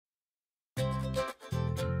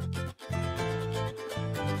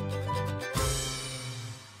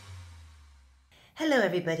Hello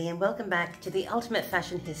everybody and welcome back to the Ultimate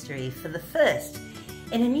Fashion History for the first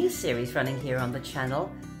in a new series running here on the channel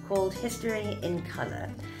called History in Colour,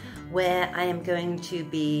 where I am going to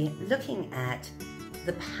be looking at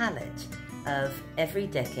the palette of every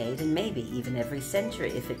decade and maybe even every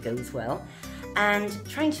century if it goes well, and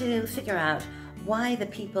trying to figure out why the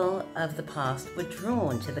people of the past were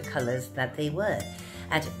drawn to the colours that they were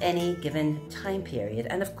at any given time period,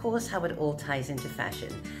 and of course how it all ties into fashion.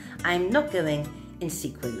 I'm not going in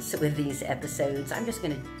sequence with these episodes. I'm just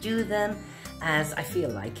going to do them as I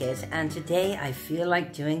feel like it, and today I feel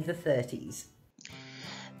like doing the 30s.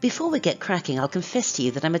 Before we get cracking, I'll confess to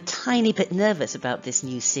you that I'm a tiny bit nervous about this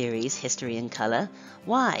new series, History in Colour.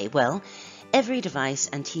 Why? Well, every device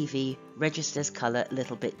and TV registers colour a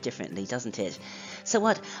little bit differently, doesn't it? So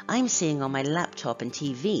what I'm seeing on my laptop and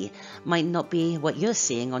TV might not be what you're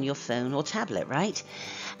seeing on your phone or tablet, right?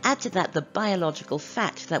 Add to that the biological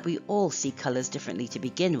fact that we all see colours differently to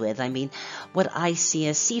begin with. I mean, what I see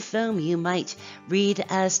as seafoam, you might read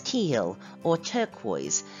as teal or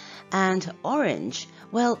turquoise. And orange,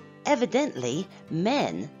 well, evidently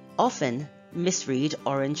men often misread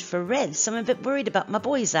orange for red, so I'm a bit worried about my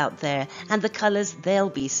boys out there and the colours they'll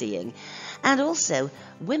be seeing. And also,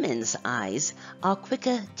 women's eyes are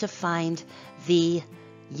quicker to find the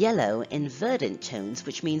yellow in verdant tones,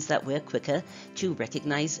 which means that we're quicker to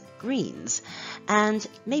recognise greens. And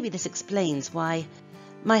maybe this explains why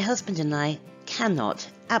my husband and I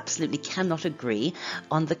absolutely cannot agree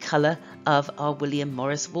on the colour of our William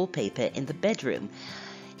Morris wallpaper in the bedroom.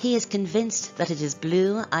 He is convinced that it is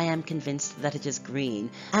blue, I am convinced that it is green.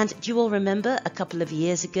 And do you all remember a couple of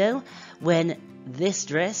years ago when this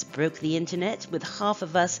dress broke the internet, with half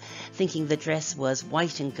of us thinking the dress was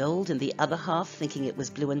white and gold and the other half thinking it was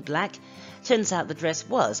blue and black? Turns out the dress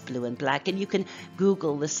was blue and black, and you can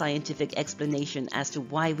Google the scientific explanation as to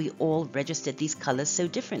why we all registered these colours so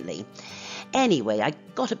differently. Anyway, I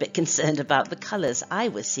got a bit concerned about the colours I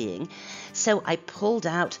was seeing, so I pulled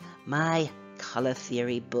out my colour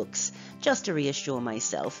theory books just to reassure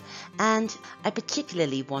myself, and I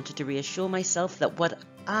particularly wanted to reassure myself that what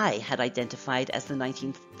I had identified as the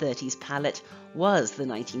 1930s palette was the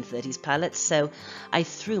 1930s palette, so I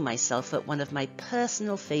threw myself at one of my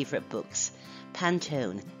personal favourite books,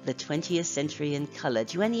 Pantone, The 20th Century in Colour.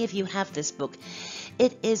 Do any of you have this book?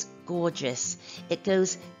 It is gorgeous. It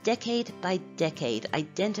goes decade by decade,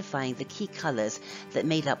 identifying the key colours that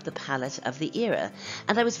made up the palette of the era.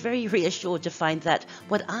 And I was very reassured to find that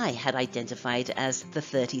what I had identified as the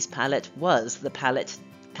 30s palette was the palette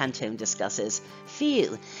Pantone discusses.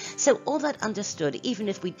 Phew! So all that understood, even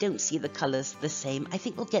if we don't see the colours the same, I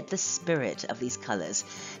think we'll get the spirit of these colours.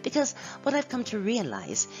 Because what I've come to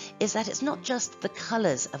realise is that it's not just the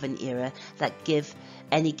colours of an era that give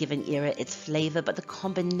any given era its flavour, but the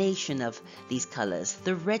combination of these colours,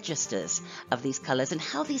 the registers of these colours, and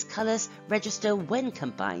how these colours register when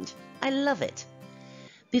combined. I love it.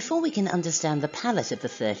 Before we can understand the palette of the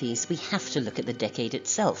 30s, we have to look at the decade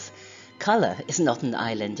itself. Colour is not an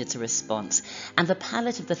island, it's a response, and the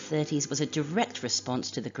palette of the 30s was a direct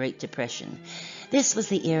response to the Great Depression. This was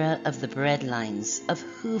the era of the bread lines, of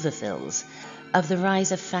Hoovervilles, of the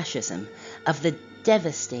rise of fascism, of the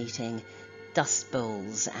devastating Dust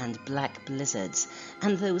Bowls and black blizzards,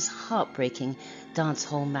 and those heartbreaking dance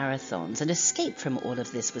hall marathons. An escape from all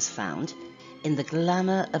of this was found in the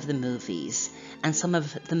glamour of the movies and some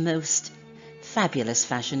of the most fabulous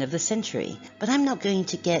fashion of the century. But I'm not going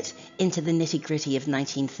to get into the nitty-gritty of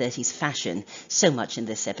 1930s fashion so much in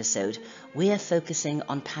this episode. We're focusing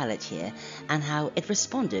on palette here and how it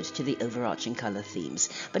responded to the overarching colour themes.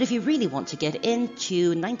 But if you really want to get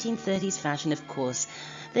into 1930s fashion, of course,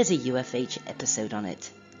 there's a UFH episode on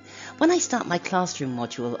it. When I start my classroom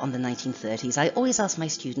module on the 1930s, I always ask my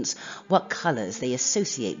students what colours they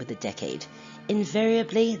associate with the decade.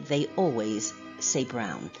 Invariably, they always say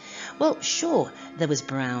brown. Well, sure, there was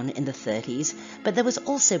brown in the 30s, but there was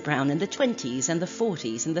also brown in the 20s and the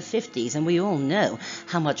 40s and the 50s, and we all know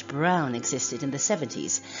how much brown existed in the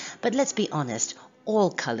 70s. But let's be honest,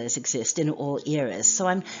 all colours exist in all eras, so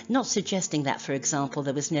I'm not suggesting that, for example,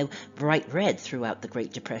 there was no bright red throughout the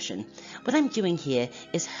Great Depression. What I'm doing here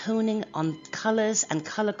is honing on colours and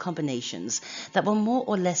colour combinations that were more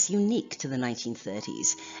or less unique to the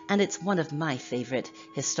 1930s, and it's one of my favourite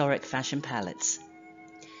historic fashion palettes.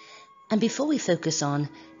 And before we focus on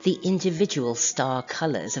the individual star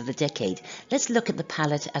colours of the decade, let's look at the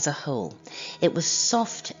palette as a whole. It was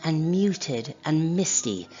soft and muted and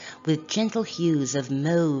misty, with gentle hues of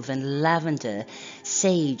mauve and lavender,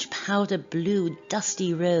 sage, powder blue,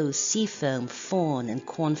 dusty rose, seafoam, fawn and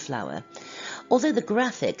cornflower. Although the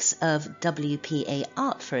graphics of WPA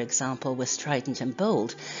art, for example, were strident and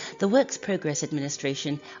bold, the Works Progress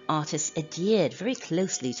Administration artists adhered very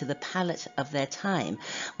closely to the palette of their time,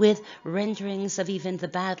 with renderings of even the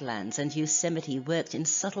Badlands and Yosemite worked in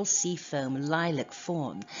subtle seafoam, lilac,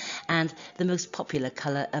 fawn, and the most popular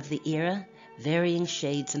colour of the era, varying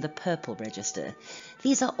shades in the purple register.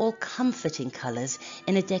 These are all comforting colours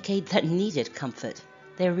in a decade that needed comfort.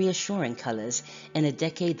 They're reassuring colours in a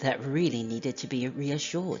decade that really needed to be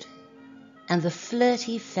reassured. And the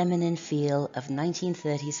flirty feminine feel of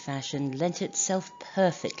 1930s fashion lent itself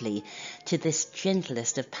perfectly to this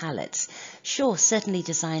gentlest of palettes. Sure, certainly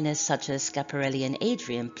designers such as Schiaparelli and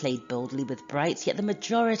Adrian played boldly with brights, yet the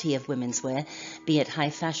majority of women's wear, be it high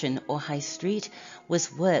fashion or high street,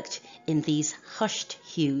 was worked in these hushed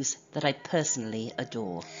hues that I personally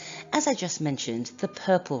adore. As I just mentioned, the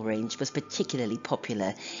purple range was particularly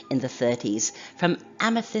popular in the 30s, from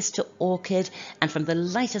amethyst to orchid, and from the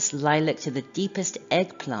lightest lilac to the deepest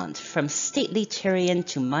eggplant, from stately Tyrian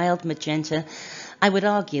to mild magenta. I would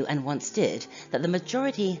argue, and once did, that the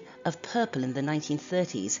majority of purple in the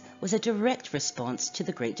 1930s was a direct response to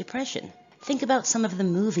the Great Depression. Think about some of the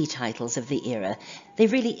movie titles of the era. They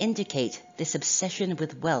really indicate this obsession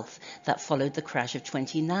with wealth that followed the crash of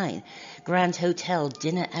 '29. Grand Hotel,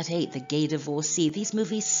 Dinner at 8, The Gay Divorcee. These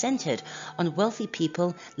movies centered on wealthy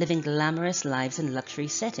people living glamorous lives in luxury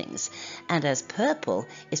settings. And as purple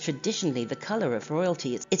is traditionally the color of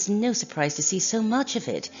royalty, it's no surprise to see so much of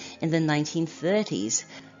it in the 1930s.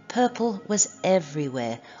 Purple was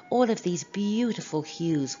everywhere. All of these beautiful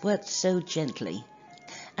hues worked so gently.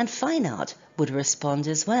 And fine art would respond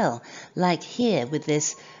as well, like here with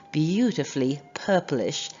this beautifully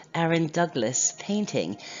purplish Aaron Douglas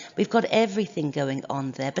painting. We've got everything going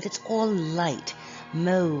on there, but it's all light,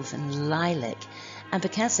 mauve and lilac. And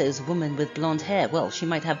Picasso's woman with blonde hair, well, she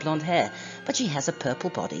might have blonde hair, but she has a purple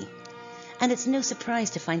body. And it's no surprise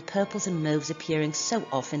to find purples and mauves appearing so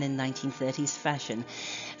often in 1930s fashion,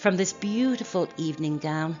 from this beautiful evening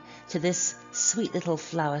gown to this sweet little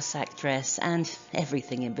flower sack dress and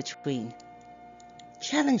everything in between.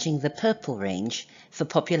 Challenging the purple range for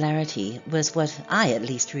popularity was what I at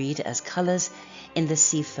least read as colours in the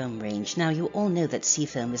seafoam range. Now, you all know that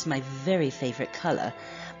seafoam is my very favourite colour,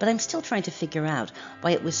 but I'm still trying to figure out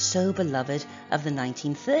why it was so beloved of the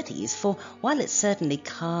 1930s, for while it's certainly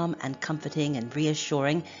calm and comforting and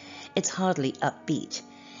reassuring, it's hardly upbeat.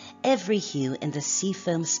 Every hue in the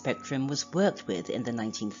seafoam spectrum was worked with in the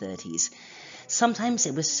 1930s. Sometimes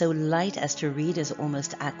it was so light as to read as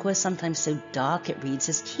almost aqua, sometimes so dark it reads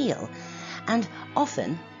as teal. And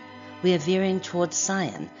often we are veering towards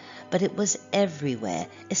cyan, but it was everywhere,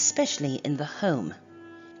 especially in the home,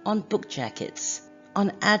 on book jackets,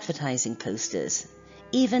 on advertising posters.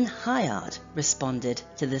 Even high art responded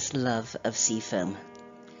to this love of seafoam.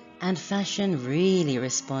 And fashion really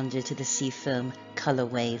responded to the seafoam color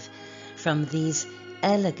wave, from these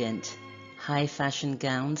elegant high fashion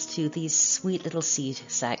gowns to these sweet little seed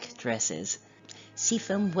sack dresses.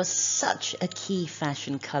 Seafoam was such a key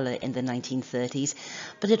fashion color in the 1930s,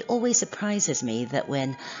 but it always surprises me that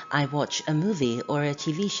when I watch a movie or a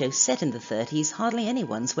TV show set in the 30s, hardly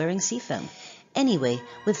anyone's wearing seafoam. Anyway,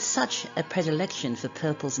 with such a predilection for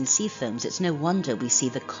purples and seafoams, it's no wonder we see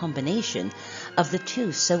the combination of the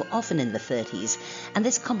two so often in the 30s. And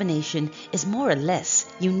this combination is more or less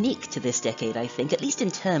unique to this decade, I think, at least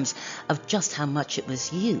in terms of just how much it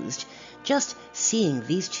was used. Just seeing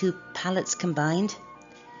these two palettes combined,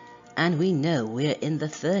 and we know we're in the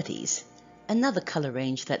 30s. Another color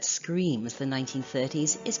range that screams the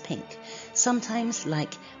 1930s is pink. Sometimes,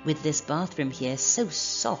 like with this bathroom here, so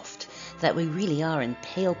soft that we really are in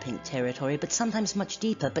pale pink territory, but sometimes much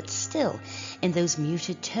deeper, but still in those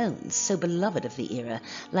muted tones so beloved of the era,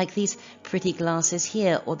 like these pretty glasses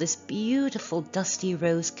here, or this beautiful dusty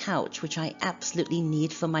rose couch, which I absolutely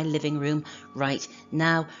need for my living room right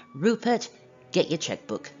now. Rupert, get your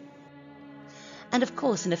checkbook. And of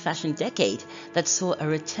course, in a fashion decade that saw a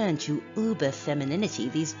return to uber femininity,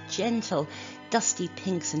 these gentle, dusty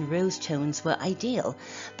pinks and rose tones were ideal.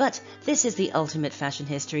 But this is the ultimate fashion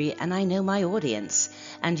history, and I know my audience.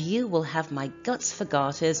 And you will have my guts for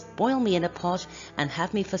garters, boil me in a pot, and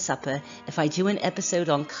have me for supper if I do an episode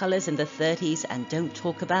on colours in the 30s and don't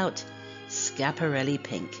talk about Schiaparelli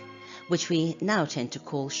pink. which we now tend to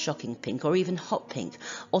call shocking pink or even hot pink,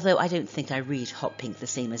 although I don't think I read hot pink the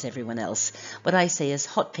same as everyone else. What I say is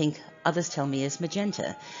hot pink, others tell me is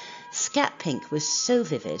magenta. Scat pink was so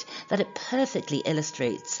vivid that it perfectly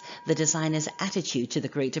illustrates the designer's attitude to the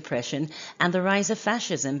Great Depression and the rise of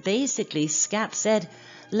fascism. Basically, Scat said,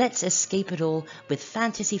 let's escape it all with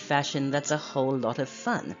fantasy fashion that's a whole lot of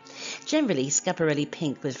fun. Generally, Schiaparelli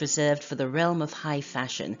pink was reserved for the realm of high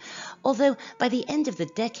fashion, although by the end of the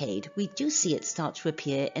decade, we do see it start to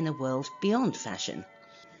appear in a world beyond fashion.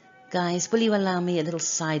 Guys, will you allow me a little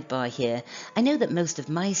sidebar here? I know that most of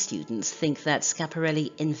my students think that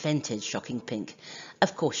Schiaparelli invented shocking pink.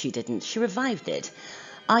 Of course she didn't. She revived it.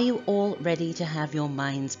 Are you all ready to have your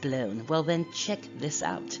minds blown? Well then, check this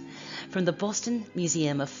out. From the Boston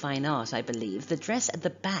Museum of Fine Art, I believe, the dress at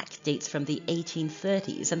the back dates from the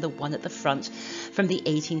 1830s and the one at the front from the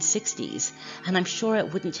 1860s. And I'm sure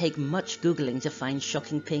it wouldn't take much Googling to find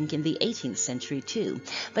shocking pink in the 18th century too.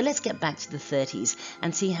 But let's get back to the 30s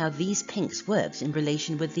and see how these pinks worked in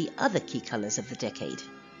relation with the other key colors of the decade.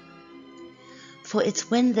 For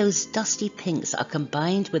it's when those dusty pinks are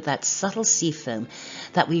combined with that subtle seafoam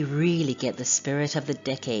that we really get the spirit of the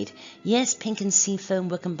decade. Yes, pink and seafoam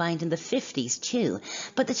were combined in the 50s too,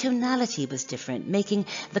 but the tonality was different, making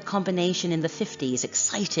the combination in the 50s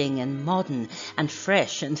exciting and modern and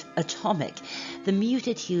fresh and atomic. The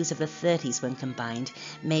muted hues of the 30s, when combined,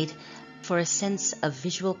 made for a sense of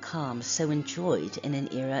visual calm so enjoyed in an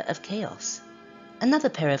era of chaos. Another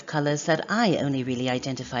pair of colours that I only really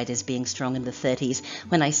identified as being strong in the 30s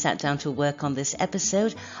when I sat down to work on this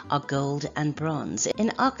episode are gold and bronze.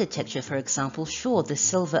 In architecture, for example, sure, the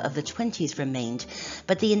silver of the 20s remained,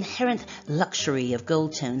 but the inherent luxury of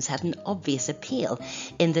gold tones had an obvious appeal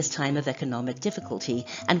in this time of economic difficulty,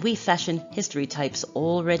 and we fashion history types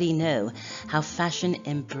already know how fashion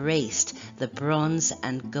embraced the bronze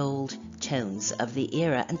and gold tones of the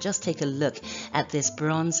era. And just take a look at this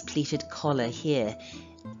bronze pleated collar here.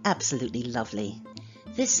 Absolutely lovely.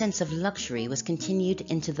 This sense of luxury was continued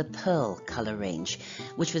into the pearl colour range,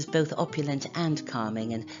 which was both opulent and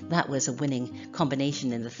calming, and that was a winning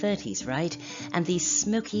combination in the 30s, right? And these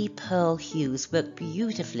smoky pearl hues work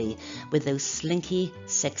beautifully with those slinky,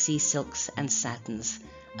 sexy silks and satins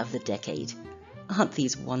of the decade. Aren't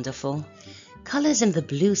these wonderful? Colours in the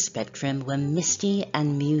blue spectrum were misty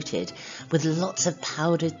and muted, with lots of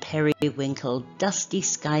powdered periwinkle, dusty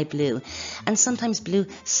sky blue, and sometimes blue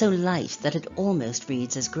so light that it almost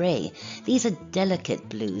reads as grey. These are delicate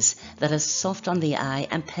blues that are soft on the eye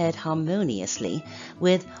and paired harmoniously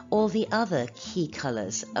with all the other key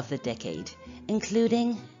colours of the decade,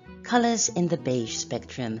 including colours in the beige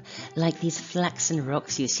spectrum, like these flaxen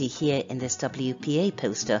rocks you see here in this WPA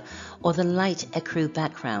poster, or the light ecru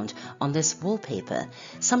background on this wallpaper.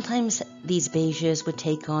 Sometimes these beiges would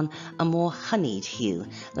take on a more honeyed hue,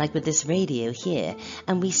 like with this radio here,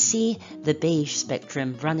 and we see the beige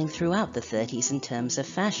spectrum running throughout the 30s in terms of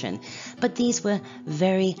fashion, but these were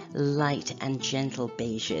very light and gentle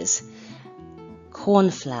beiges.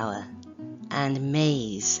 Cornflower and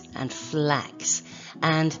maize and flax,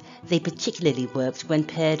 and they particularly worked when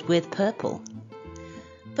paired with purple.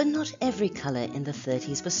 But not every colour in the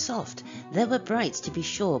 30s was soft. There were brights, to be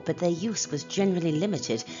sure, but their use was generally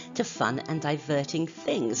limited to fun and diverting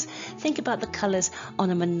things. Think about the colours on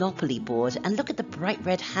a Monopoly board and look at the bright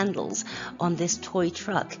red handles on this toy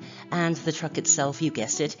truck. And the truck itself, you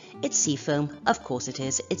guessed it, it's seafoam. Of course it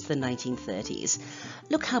is. It's the 1930s.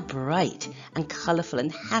 Look how bright and colourful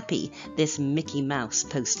and happy this Mickey Mouse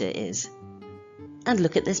poster is. And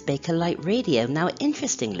look at this Bakelite radio. Now,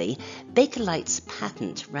 interestingly, Bakelite's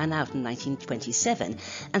patent ran out in 1927,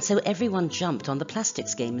 and so everyone jumped on the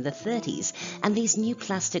plastics game in the 30s, and these new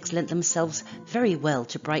plastics lent themselves very well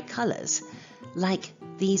to bright colours, like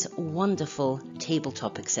these wonderful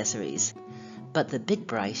tabletop accessories. But the big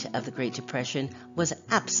bright of the Great Depression was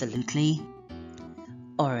absolutely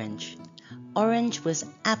orange. Orange was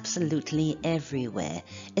absolutely everywhere,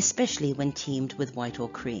 especially when teamed with white or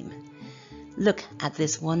cream. Look at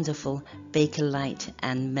this wonderful Bakelite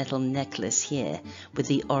and metal necklace here with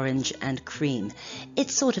the orange and cream.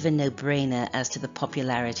 It's sort of a no-brainer as to the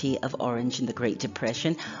popularity of orange in the Great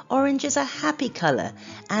Depression. Orange is a happy colour,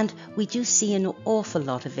 and we do see an awful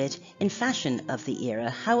lot of it in fashion of the era.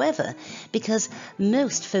 However, because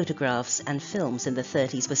most photographs and films in the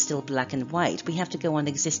 30s were still black and white, we have to go on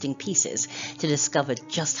existing pieces to discover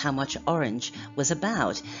just how much orange was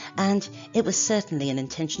about. And it was certainly an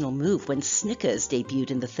intentional move when Snickers debuted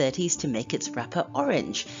in the 30s to make its wrapper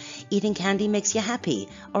orange. Eating candy makes you happy.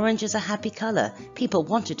 Orange is a happy colour. People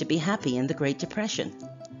wanted to be happy in the Great Depression.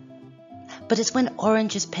 But it's when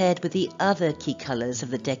orange is paired with the other key colours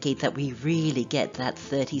of the decade that we really get that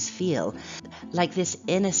 30s feel. Like this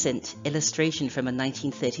innocent illustration from a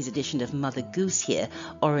 1930s edition of Mother Goose here,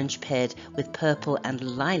 orange paired with purple and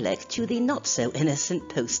lilac, to the not so innocent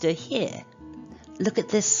poster here. Look at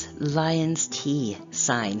this Lion's T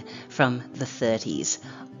sign from the 30s,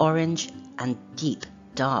 orange and deep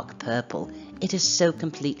dark purple. It is so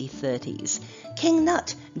completely 30s. King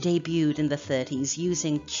Nut debuted in the 30s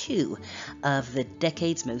using 2 of the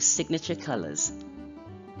decade's most signature colours.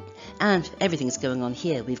 And everything's going on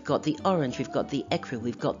here. We've got the orange, we've got the ecru,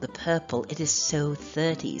 we've got the purple. It is so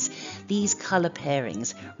 30s. These colour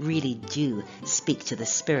pairings really do speak to the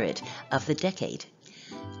spirit of the decade.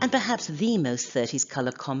 And perhaps the most 30s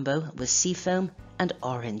colour combo was seafoam and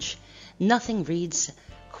orange. Nothing reads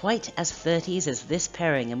quite as 30s as this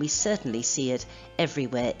pairing, and we certainly see it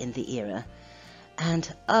everywhere in the era.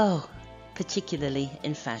 And oh, particularly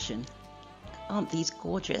in fashion. Aren't these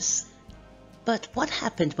gorgeous? But what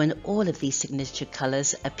happened when all of these signature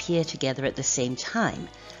colours appear together at the same time,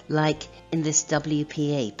 like in this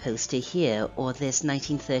WPA poster here, or this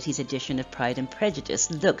 1930s edition of Pride and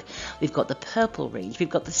Prejudice? Look, we've got the purple range, we've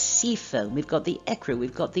got the seafoam, we've got the ecru,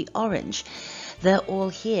 we've got the orange. They're all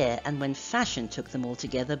here, and when fashion took them all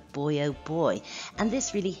together, boy oh boy. And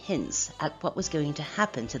this really hints at what was going to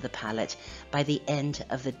happen to the palette by the end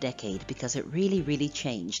of the decade, because it really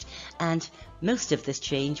changed. And most of this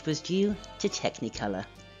change was due to Technicolor.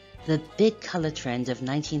 The big color trend of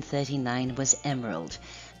 1939 was emerald.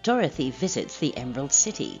 Dorothy visits the Emerald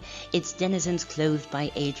City, its denizens clothed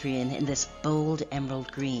by Adrian in this bold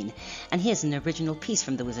emerald green. And here's an original piece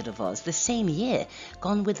from The Wizard of Oz. The same year,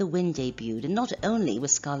 Gone with the Wind debuted, and not only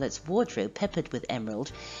was Scarlett's wardrobe peppered with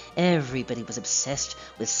emerald, everybody was obsessed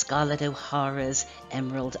with Scarlett O'Hara's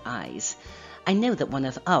emerald eyes. I know that one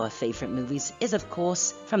of our favourite movies is, of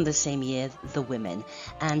course, from the same year, The Women,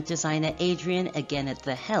 and designer Adrian, again at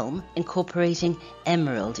the helm, incorporating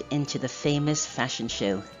emerald into the famous fashion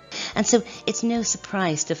show. And so it's no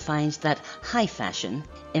surprise to find that high fashion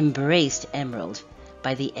embraced emerald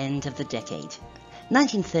by the end of the decade.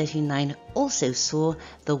 1939 also saw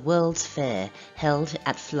the World's Fair held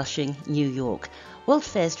at Flushing, New York. World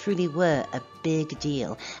fairs truly were a big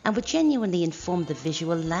deal and would genuinely inform the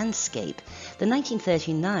visual landscape. The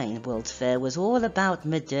 1939 World's Fair was all about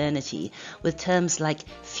modernity, with terms like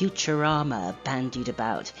Futurama bandied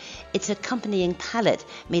about. Its accompanying palette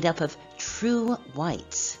made up of true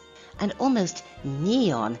whites and almost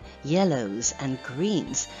neon yellows and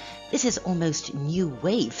greens. This is almost new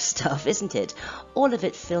wave stuff, isn't it? All of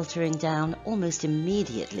it filtering down almost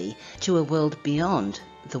immediately to a world beyond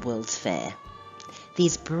the World's Fair.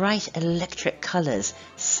 These bright electric colours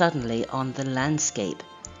suddenly on the landscape.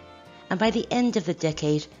 And by the end of the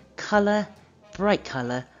decade, colour, bright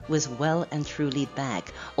colour, was well and truly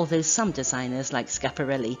back, although some designers like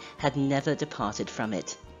Schiaparelli had never departed from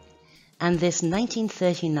it. And this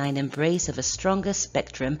 1939 embrace of a stronger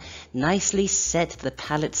spectrum nicely set the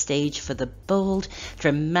palette stage for the bold,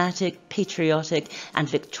 dramatic, patriotic and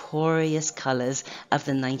victorious colours of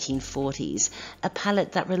the 1940s, a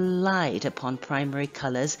palette that relied upon primary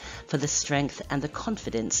colours for the strength and the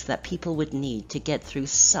confidence that people would need to get through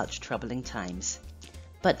such troubling times.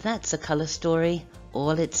 But that's a colour story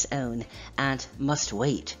all its own, and must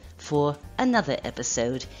wait for another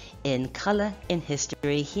episode in Colour in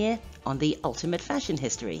History here on the Ultimate Fashion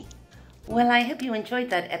History. Well, I hope you enjoyed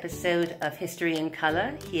that episode of History in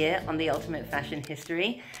Colour here on the Ultimate Fashion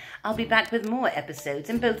History. I'll be back with more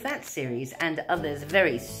episodes in both that series and others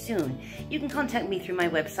very soon. You can contact me through my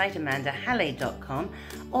website, amandahallay.com,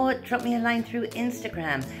 or drop me a line through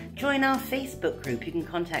Instagram. Join our Facebook group. You can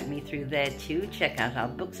contact me through there too. Check out our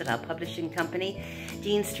books at our publishing company,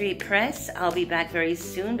 Dean Street Press. I'll be back very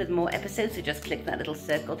soon with more episodes, so just click that little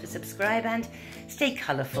circle to subscribe and stay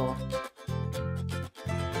colourful.